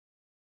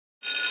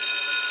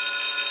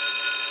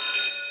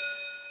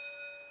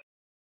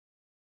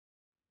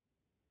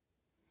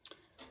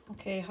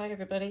Okay, hi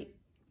everybody.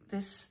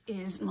 This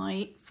is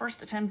my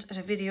first attempt at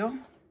a video,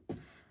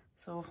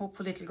 so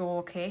hopefully it'll go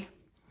okay.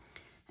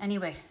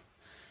 Anyway,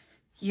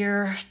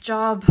 your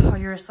job or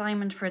your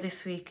assignment for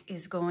this week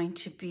is going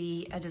to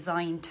be a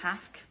design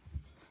task.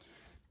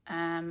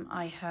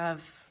 I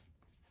have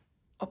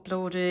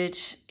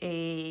uploaded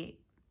a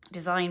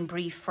design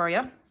brief for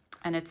you,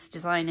 and it's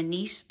design a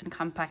neat and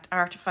compact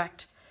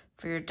artifact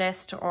for your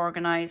desk to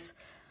organise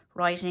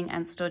writing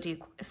and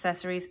study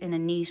accessories in a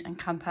neat and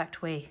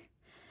compact way.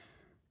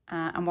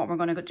 And what we're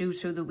going to do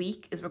through the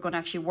week is we're going to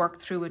actually work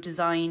through a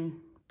design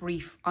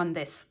brief on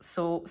this.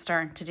 So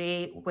starting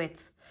today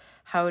with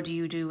how do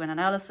you do an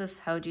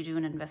analysis, how do you do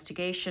an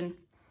investigation,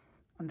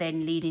 and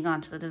then leading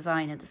on to the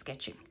design and the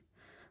sketching.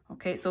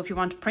 Okay, so if you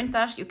want to print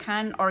that, you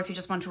can, or if you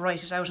just want to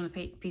write it out on a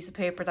piece of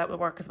paper, that will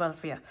work as well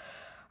for you.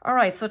 All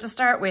right, so to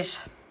start with,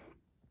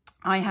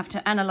 I have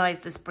to analyse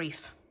this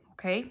brief,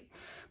 okay?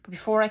 But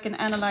before I can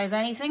analyse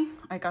anything,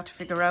 I got to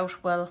figure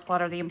out, well,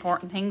 what are the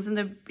important things in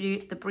the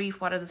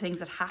brief? What are the things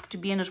that have to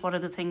be in it? What are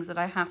the things that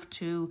I have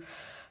to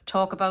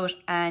talk about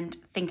and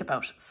think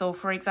about? So,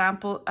 for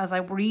example, as I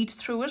read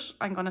through it,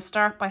 I'm going to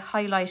start by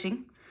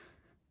highlighting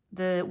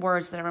the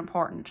words that are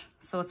important.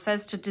 So it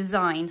says to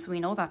design, so we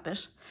know that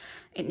bit.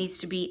 It needs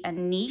to be a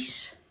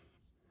neat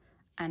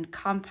and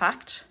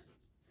compact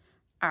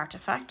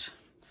artifact.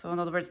 So in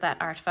other words, that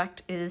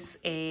artifact is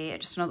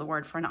just another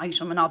word for an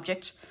item, an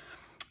object.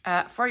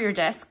 For your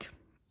desk,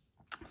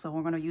 so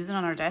we're going to use it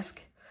on our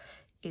desk.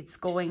 It's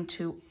going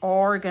to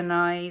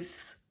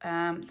organise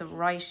the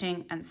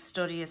writing and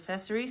study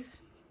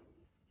accessories,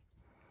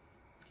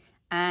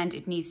 and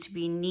it needs to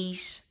be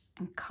neat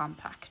and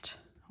compact.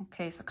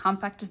 Okay, so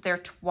compact is there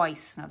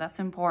twice. Now that's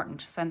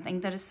important. Something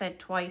that is said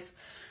twice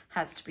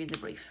has to be in the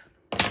brief.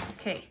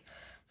 Okay,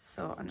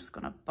 so I'm just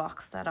going to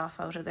box that off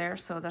out of there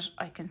so that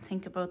I can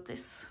think about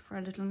this for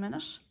a little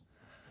minute.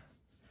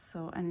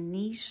 So a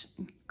neat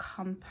and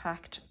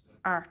compact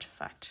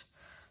artifact.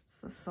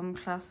 So some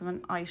class of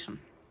an item.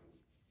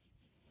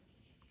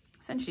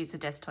 Essentially it's a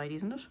desk tidy,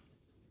 isn't it?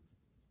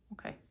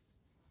 Okay.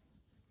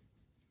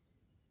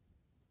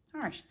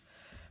 All right.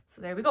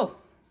 So there we go.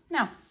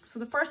 Now, so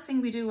the first thing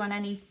we do on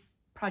any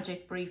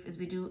project brief is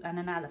we do an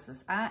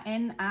analysis.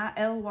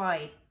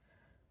 A-N-A-L-Y.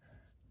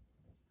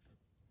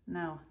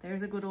 Now,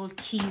 there's a good old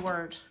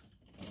keyword.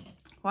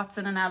 What's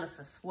an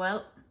analysis?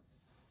 Well,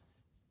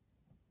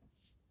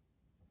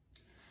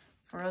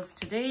 for us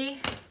today,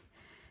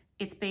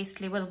 it's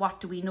basically, well, what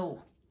do we know?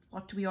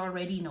 What do we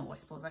already know, I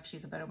suppose, actually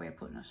is a better way of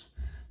putting it.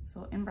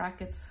 So in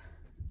brackets,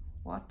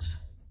 what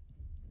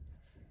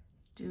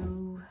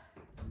do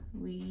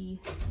we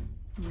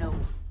know?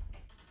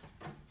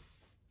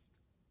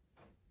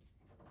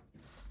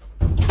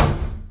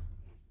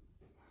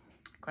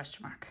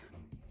 Question mark.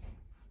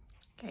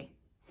 Okay.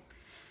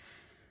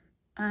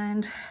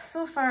 And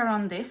so far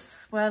on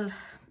this, well,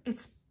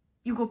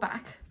 you go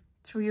back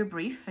through your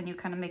brief and you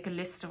kind of make a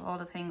list of all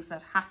the things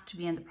that have to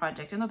be in the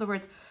project. In other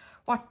words,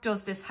 what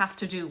does this have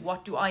to do?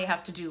 What do I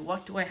have to do?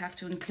 What do I have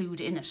to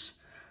include in it?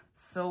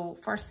 So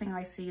first thing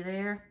I see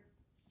there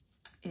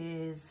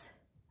is,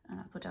 and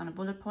I'll put down a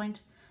bullet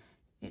point,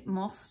 it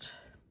must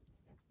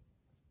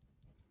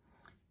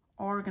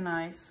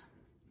organise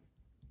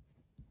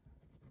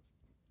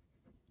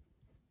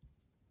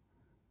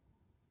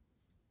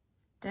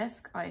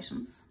desk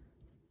items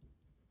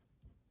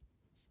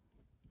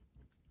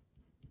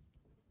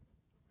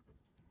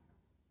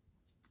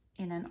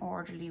in an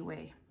orderly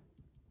way.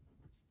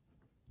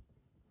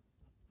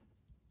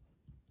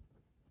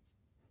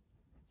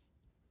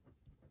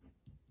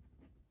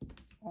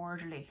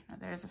 Orderly. Now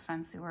there's a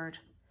fancy word.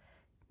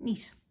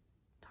 Neat,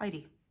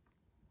 tidy.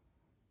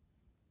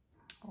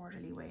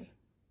 Orderly way.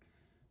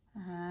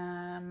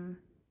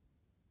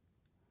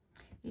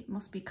 It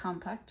must be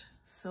compact.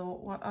 So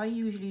what I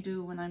usually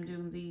do when I'm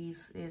doing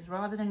these is,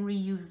 rather than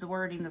reuse the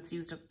wording that's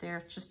used up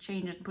there, just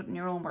change it and put in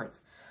your own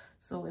words.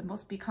 So it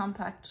must be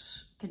compact,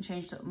 can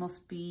change that, it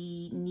must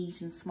be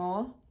neat and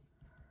small.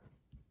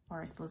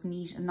 Or I suppose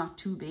neat and not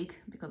too big,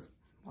 because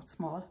what's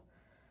small?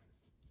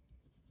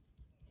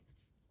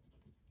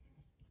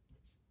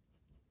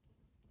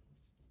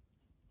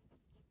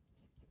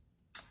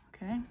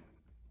 Okay.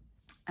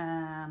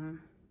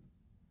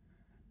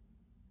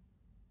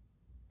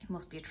 It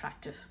must be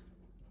attractive.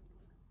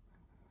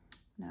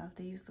 Now, if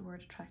they use the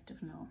word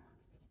attractive, no.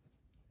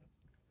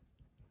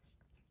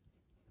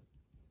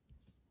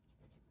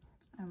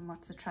 And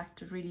what's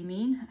attractive really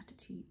mean?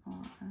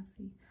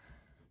 T-R-S-E.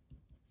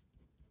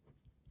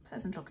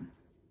 Pleasant looking.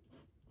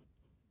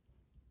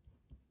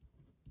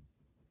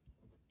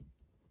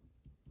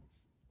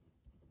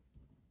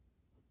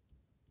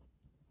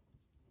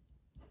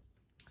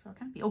 So it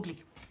can't be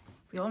ugly.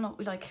 We all know what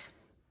we like.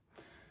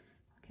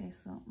 Okay,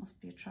 so it must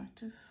be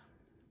attractive.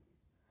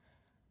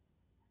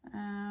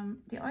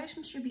 The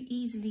items should be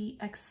easily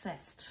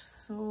accessed.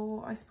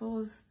 So I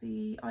suppose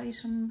the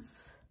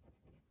items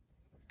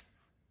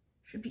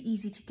should be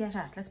easy to get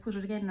at. Let's put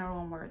it again in our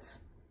own words.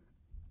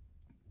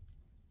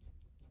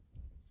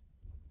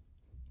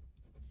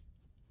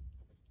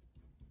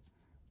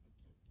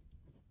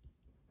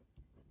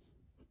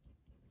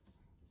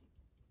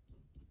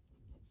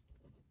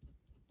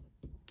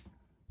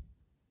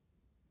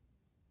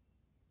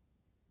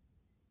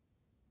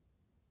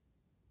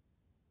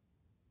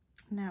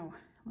 Now,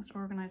 must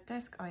organize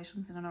desk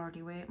items in an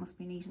orderly way. It must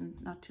be neat and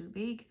not too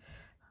big.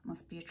 It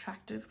must be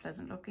attractive,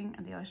 pleasant looking,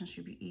 and the items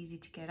should be easy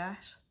to get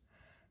at.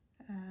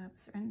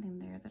 Is there anything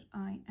there that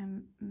I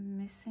am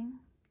missing?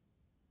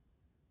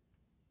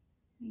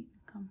 Neat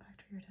and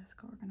compact for your desk,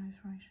 organized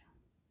writing.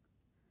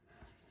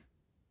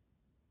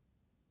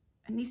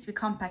 It needs to be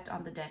compact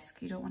on the desk.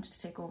 You don't want it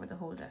to take over the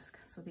whole desk.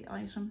 So the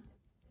item,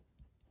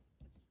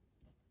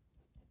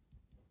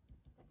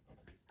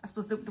 I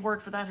suppose the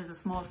word for that is a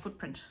small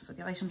footprint. So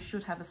the item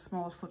should have a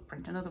small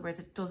footprint. In other words,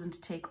 it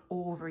doesn't take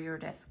over your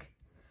desk.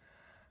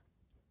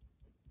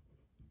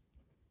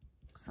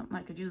 Something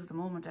I could use at the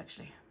moment,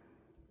 actually.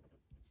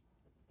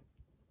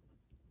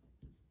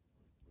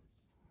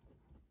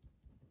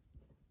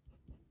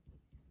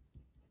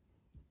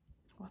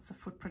 What's a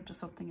footprint of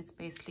something? It's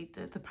basically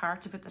the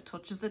part of it that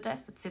touches the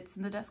desk, that sits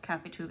in the desk,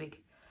 can't be too big.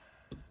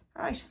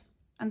 All right,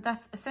 and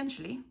that's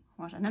essentially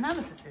what an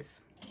analysis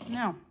is.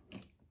 Now,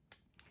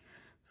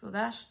 so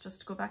that,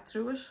 just to go back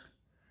through it,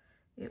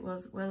 it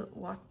was, well,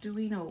 what do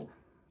we know?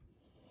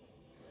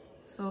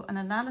 So an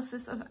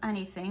analysis of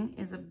anything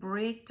is a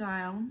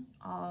breakdown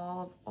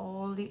of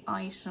all the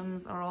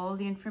items or all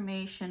the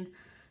information,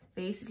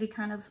 basically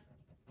kind of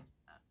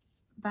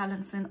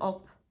balancing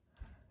up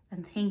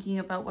and thinking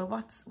about, well,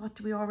 what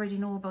do we already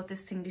know about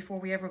this thing before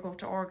we ever go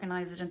to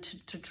organize it and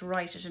to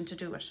write it and to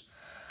do it.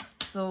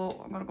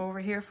 So I'm going to go over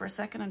here for a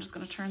second. I'm just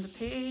going to turn the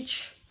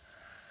page.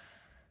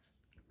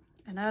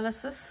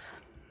 Analysis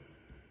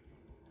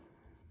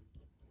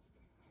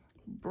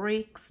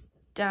breaks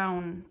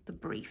down the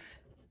brief.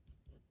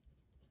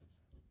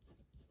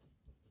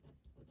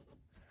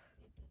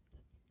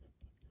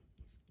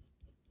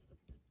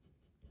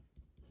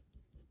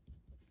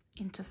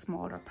 Into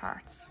smaller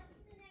parts.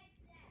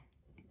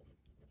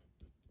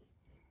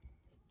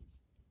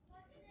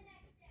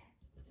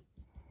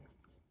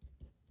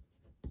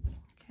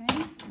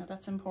 Okay, now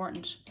that's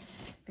important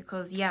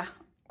because, yeah,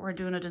 we're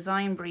doing a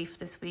design brief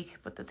this week,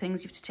 but the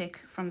things you have to take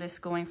from this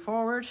going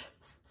forward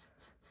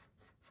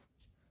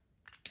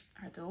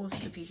are those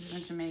two pieces of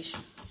information.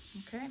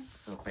 Okay,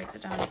 so it breaks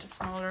it down into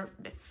smaller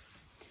bits.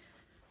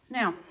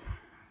 Now,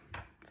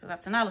 so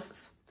that's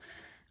analysis.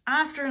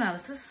 After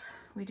analysis,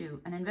 we do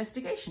an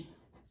investigation.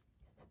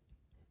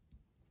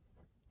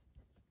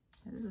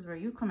 Now, this is where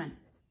you come in.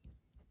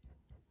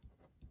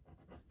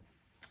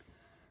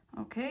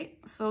 Okay,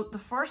 so the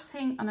first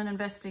thing on an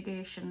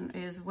investigation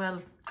is,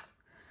 well,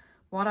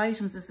 what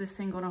items is this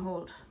thing going to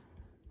hold?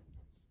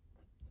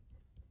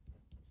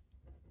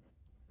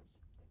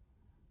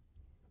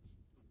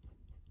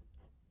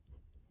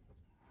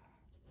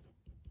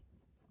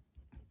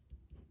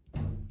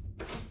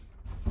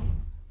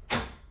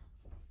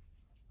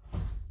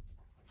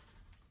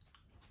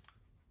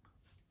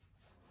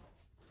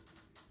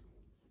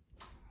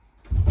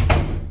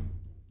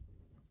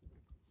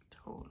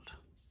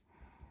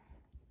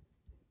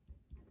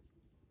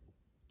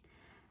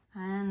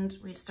 And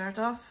we start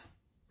off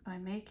by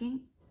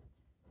making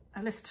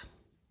a list.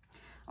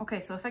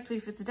 Okay, so effectively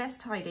if it's a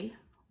desk tidy,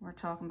 we're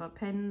talking about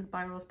pens,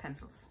 biros,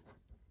 pencils.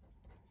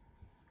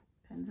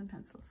 Pens and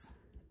pencils.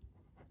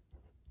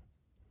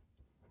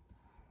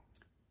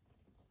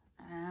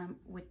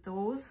 With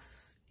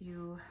those,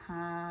 you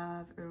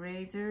have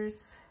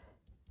erasers,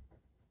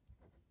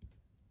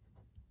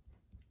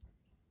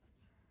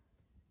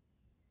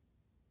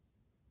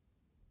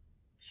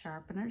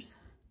 sharpeners,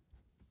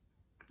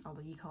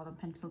 although you call them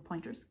pencil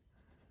pointers.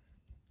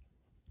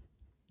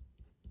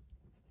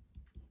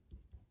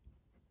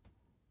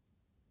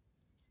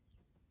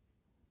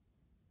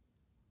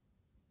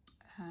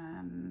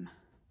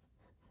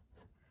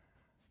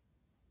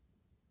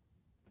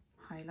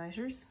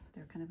 Highlighters,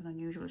 they're kind of an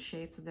unusual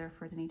shape, so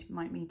therefore they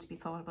might need to be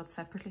thought about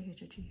separately.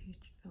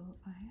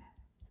 H-I-G-H-O-I.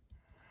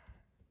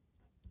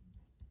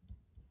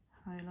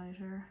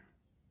 Highlighter,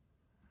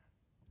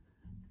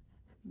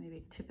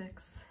 maybe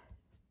Tipex.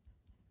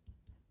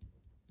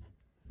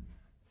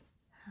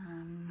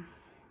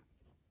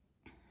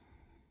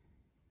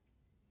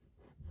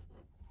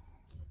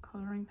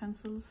 Coloring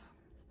pencils,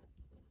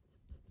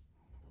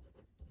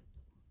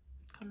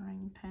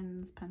 coloring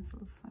pens,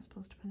 pencils, I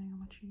suppose, depending on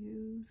what you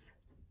use.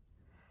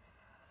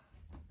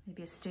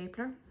 Maybe a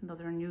stapler,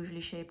 another unusually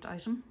shaped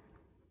item.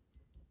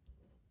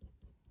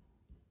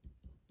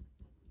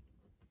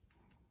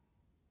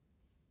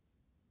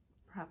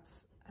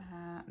 Perhaps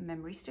a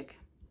memory stick,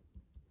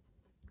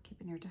 keep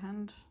it near to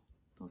hand.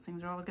 Those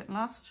things are always getting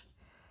lost.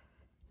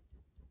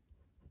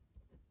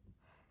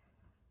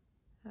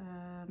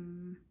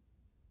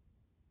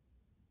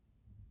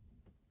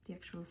 The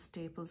actual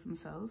staples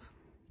themselves.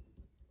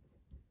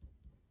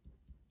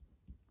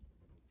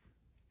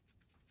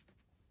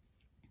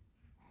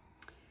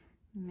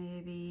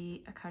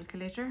 Maybe a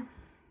calculator.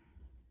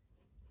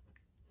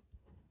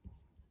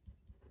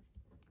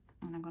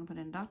 And I'm going to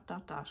put in ...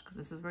 because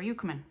this is where you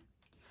come in.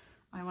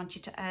 I want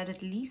you to add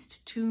at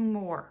least 2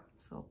 more.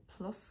 So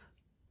plus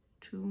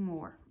 2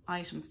 more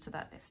items to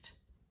that list.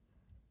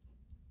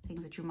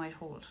 Things that you might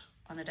hold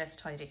on a desk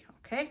tidy,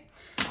 okay?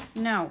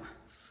 Now,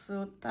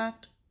 so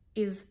that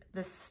is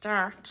the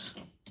start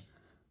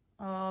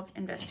of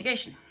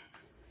investigation.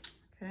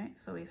 Okay,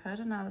 so we've had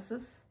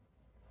analysis.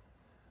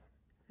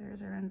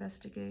 There's our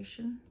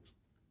investigation.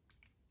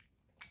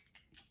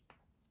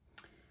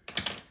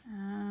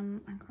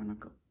 I'm gonna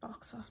go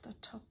box off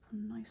that top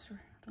one nicer.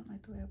 I don't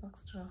like the way I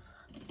boxed it off.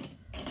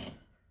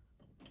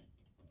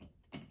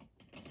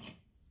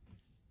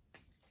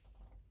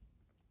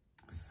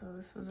 So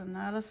this was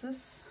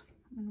analysis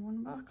in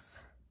one box.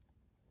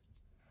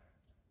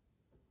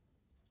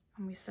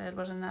 And we said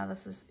what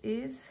analysis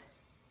is.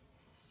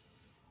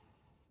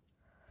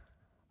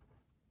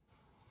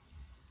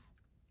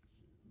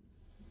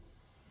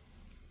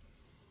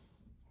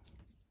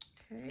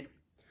 Okay,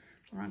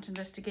 we're on to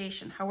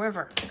investigation.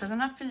 However, because I'm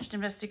not finished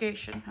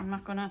investigation, I'm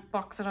not going to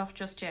box it off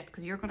just yet,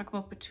 because you're going to come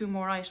up with 2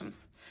 more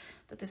items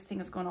that this thing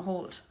is going to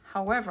hold.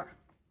 However,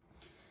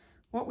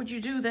 what would you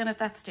do then at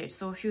that stage?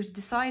 So if you've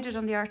decided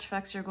on the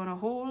artifacts you're going to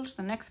hold,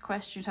 the next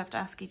question you'd have to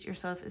ask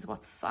yourself is,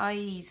 what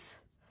size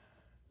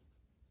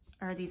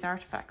are these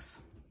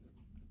artifacts?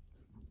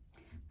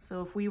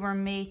 So if we were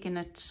making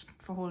it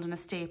for holding a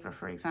stapler,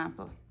 for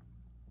example,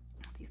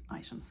 these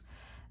items,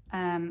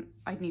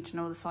 I'd need to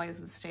know the size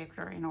of the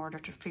stapler in order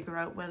to figure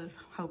out, well,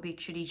 how big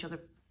should each other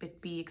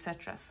bit be,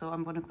 etc. So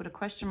I'm going to put a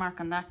question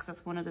mark on that, because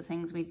that's one of the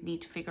things we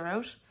need to figure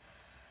out.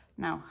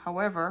 Now,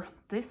 however,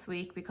 this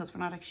week, because we're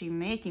not actually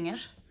making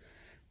it,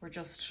 we're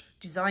just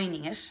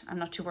designing it, I'm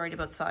not too worried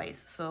about size.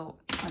 So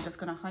I'm just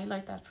going to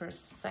highlight that for a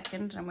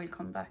second and we'll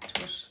come back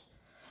to it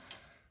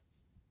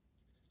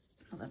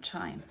another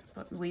time.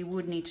 But we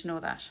would need to know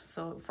that.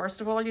 So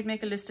first of all, you'd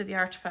make a list of the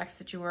artifacts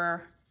that you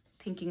were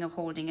thinking of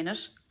holding in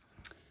it.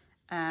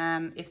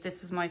 If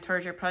this was my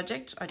 3rd year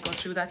project, I'd go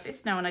through that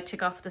list now and I'd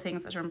tick off the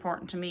things that are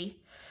important to me.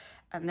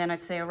 And then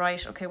I'd say,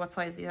 right, okay, what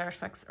size these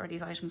artifacts or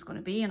these items going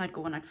to be? And I'd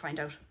go and I'd find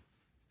out.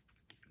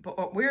 But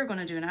what we're going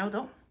to do now,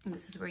 though, and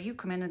this is where you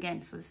come in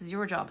again, so this is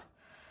your job.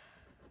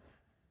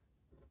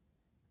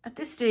 At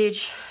this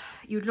stage,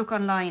 you'd look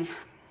online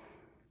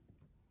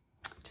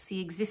to see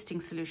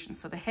existing solutions.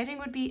 So the heading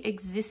would be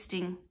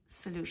existing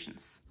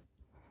solutions.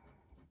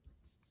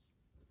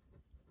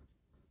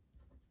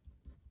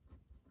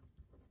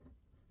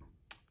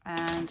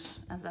 And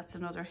as that's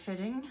another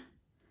heading,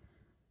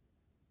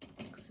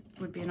 it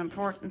would be an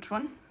important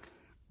one,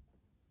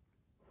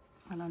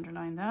 I'll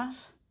underline that.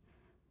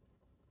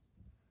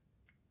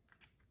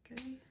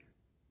 Okay.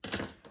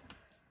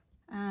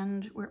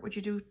 And where would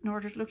you do in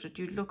order to look at it?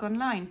 You'd look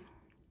online.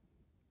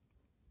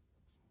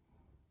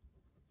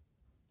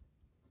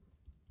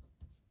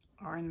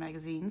 Or in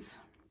magazines.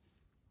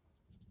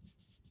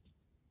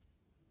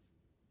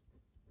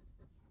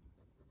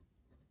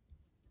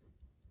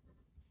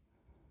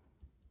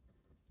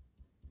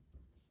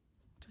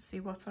 To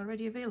see what's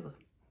already available.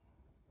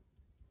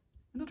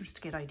 In order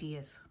to get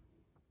ideas.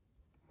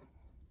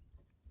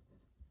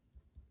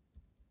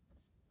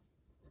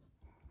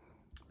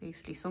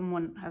 Basically,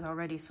 someone has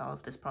already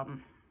solved this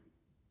problem.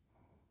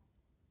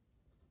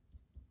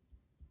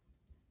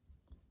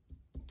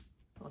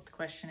 But the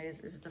question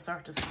is it the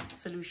sort of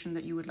solution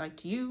that you would like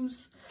to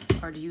use,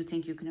 or do you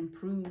think you can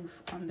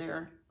improve on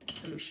their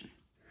solution?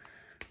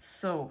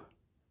 So,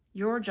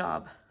 your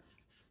job,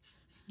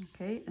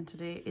 okay, and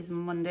today is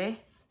Monday,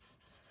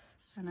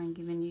 and I'm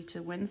giving you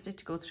to Wednesday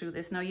to go through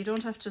this. Now, you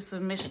don't have to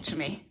submit it to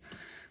me,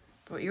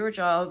 but your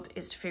job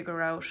is to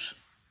figure out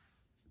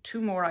 2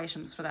 more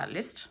items for that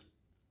list.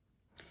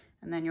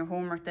 And then your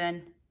homework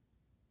then,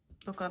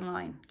 look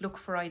online, look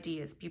for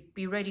ideas,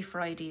 be ready for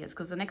ideas,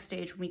 because the next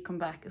stage when we come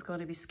back is going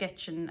to be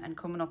sketching and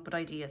coming up with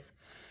ideas.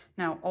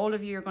 Now, all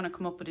of you are going to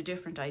come up with a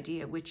different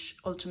idea, which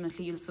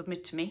ultimately you'll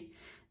submit to me,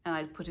 and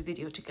I'll put a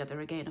video together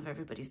again of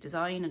everybody's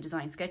design and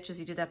design sketches.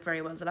 You did that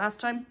very well the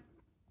last time.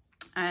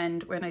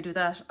 And when I do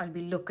that, I'll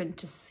be looking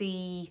to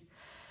see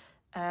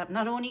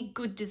not only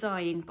good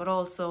design, but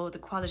also the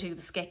quality of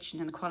the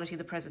sketching and the quality of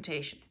the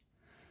presentation.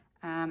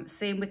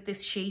 Same with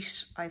this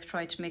sheet. I've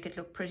tried to make it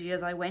look pretty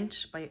as I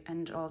went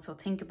and also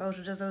think about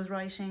it as I was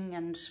writing.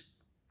 And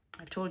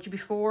I've told you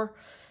before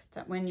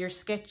that when you're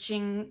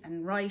sketching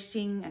and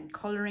writing and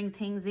colouring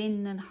things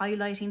in and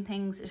highlighting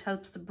things, it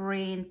helps the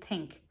brain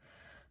think.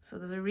 So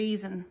there's a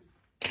reason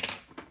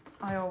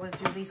I always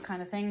do these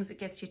kind of things. It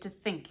gets you to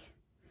think.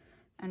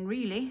 And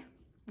really,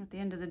 at the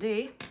end of the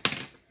day,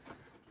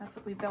 that's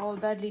what we all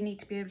badly need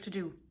to be able to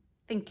do.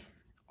 Think,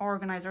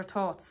 organise our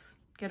thoughts,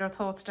 get our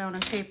thoughts down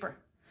on paper.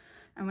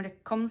 And when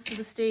it comes to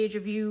the stage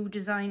of you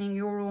designing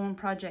your own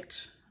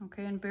project,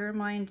 okay, and bear in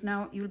mind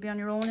now you'll be on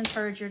your own in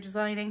 3rd year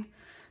designing,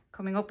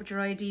 coming up with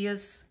your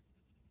ideas.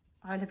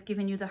 I'll have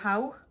given you the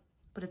how,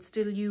 but it's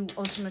still you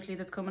ultimately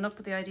that's coming up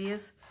with the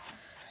ideas.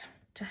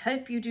 To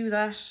help you do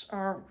that,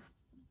 or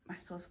I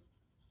suppose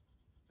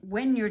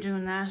when you're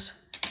doing that,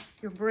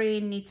 your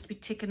brain needs to be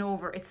ticking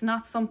over. It's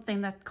not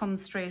something that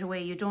comes straight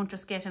away. You don't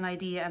just get an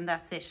idea and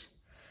that's it.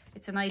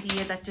 It's an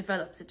idea that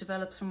develops. It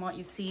develops from what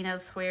you've seen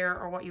elsewhere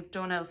or what you've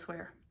done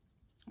elsewhere.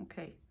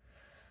 Okay.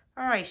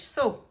 All right.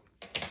 So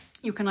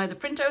you can either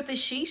print out this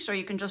sheet or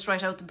you can just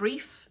write out the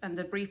brief. And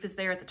the brief is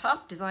there at the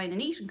top. Design a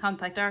neat and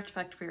compact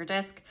artifact for your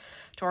desk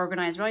to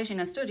organise writing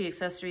and study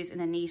accessories in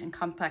a neat and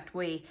compact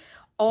way.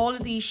 All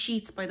of these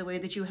sheets, by the way,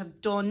 that you have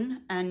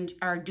done and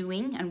are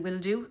doing and will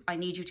do, I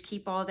need you to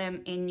keep all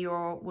them in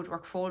your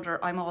woodwork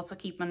folder. I'm also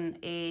keeping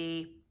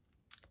a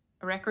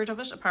record of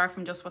it, apart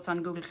from just what's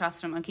on Google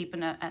Classroom. I'm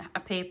keeping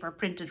a paper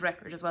printed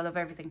record as well of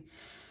everything.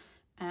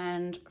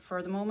 And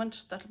for the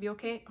moment, that'll be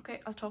okay. Okay,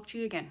 I'll talk to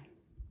you again.